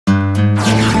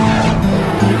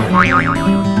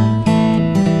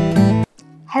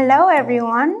Hello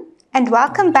everyone, and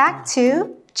welcome back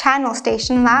to Channel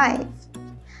Station Live.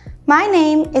 My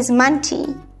name is Manti.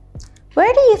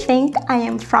 Where do you think I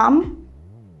am from?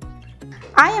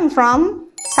 I am from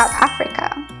South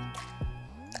Africa.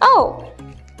 Oh,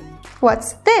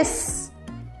 what's this?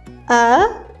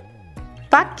 A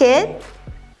bucket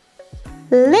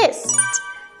list.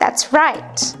 That's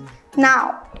right.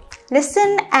 Now,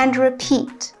 listen and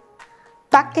repeat.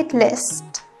 Bucket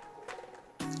list.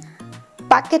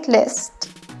 Bucket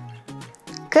list.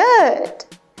 Good.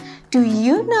 Do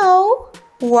you know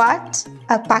what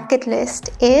a bucket list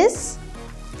is?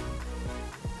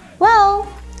 Well,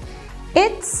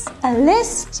 it's a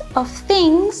list of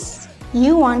things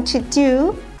you want to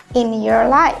do in your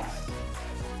life.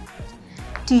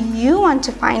 Do you want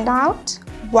to find out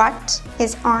what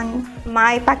is on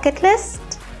my bucket list?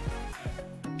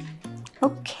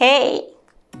 Okay.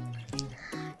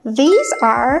 These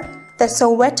are the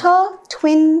Soweto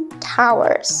Twin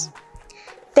Towers.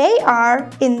 They are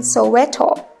in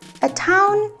Soweto, a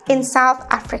town in South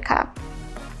Africa.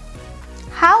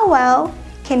 How well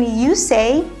can you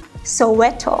say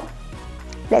Soweto?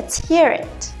 Let's hear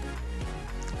it.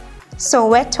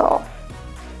 Soweto.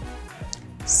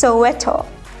 Soweto.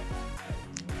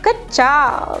 Good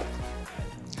job.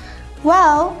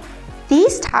 Well,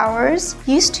 these towers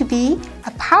used to be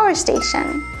a power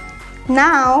station.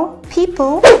 Now,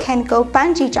 people can go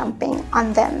bungee jumping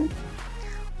on them.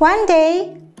 One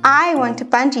day, I want to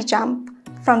bungee jump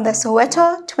from the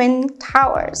Soweto Twin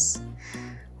Towers.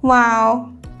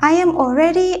 Wow, I am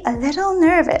already a little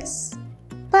nervous,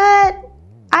 but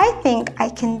I think I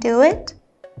can do it.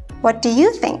 What do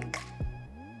you think?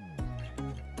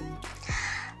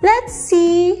 Let's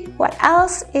see what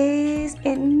else is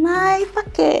in my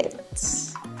bucket.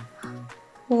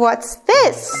 What's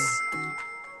this?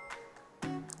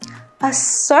 A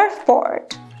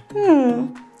surfboard.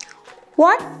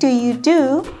 What do you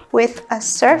do with a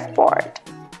surfboard?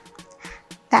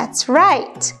 That's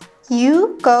right,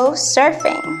 you go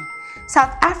surfing.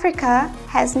 South Africa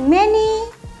has many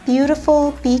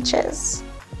beautiful beaches.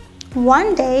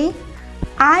 One day,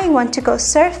 I want to go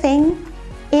surfing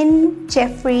in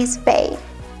Jeffreys Bay.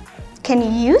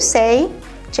 Can you say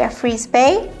Jeffreys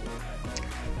Bay?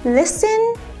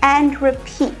 Listen and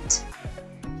repeat.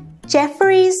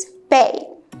 Jeffreys Bay.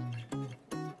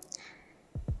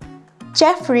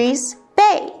 Jeffreys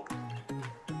Bay.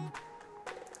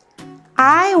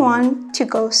 I want to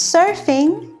go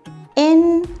surfing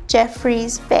in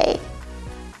Jeffreys Bay.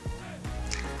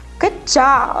 Good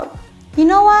job. You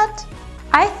know what?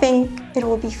 I think it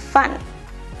will be fun.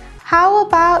 How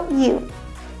about you?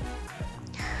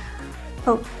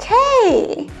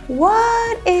 Okay,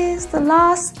 what is the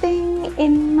last thing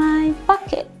in my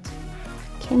bucket?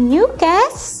 Can you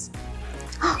guess?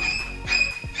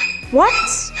 What?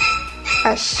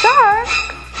 A shark?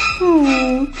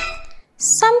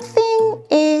 Something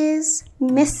is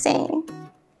missing.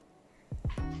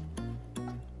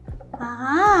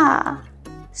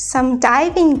 Some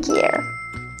diving gear.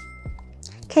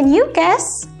 Can you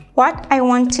guess what I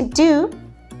want to do?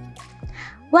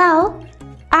 Well,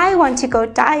 I want to go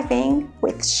diving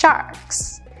with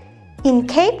sharks. In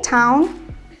Cape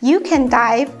Town, you can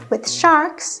dive with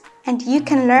sharks and you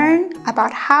can learn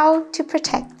about how to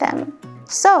protect them.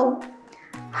 So,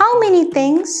 how many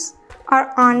things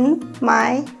are on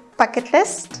my bucket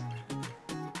list?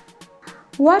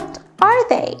 What are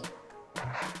they?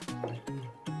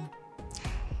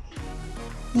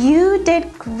 You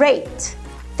did great.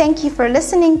 Thank you for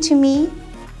listening to me.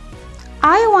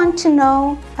 I want to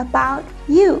know about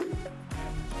you.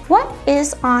 What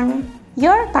is on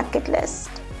your bucket list?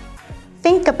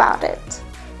 Think about it.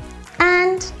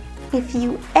 And if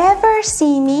you ever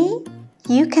see me,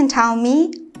 you can tell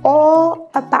me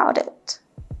all about it.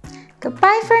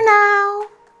 Goodbye for now.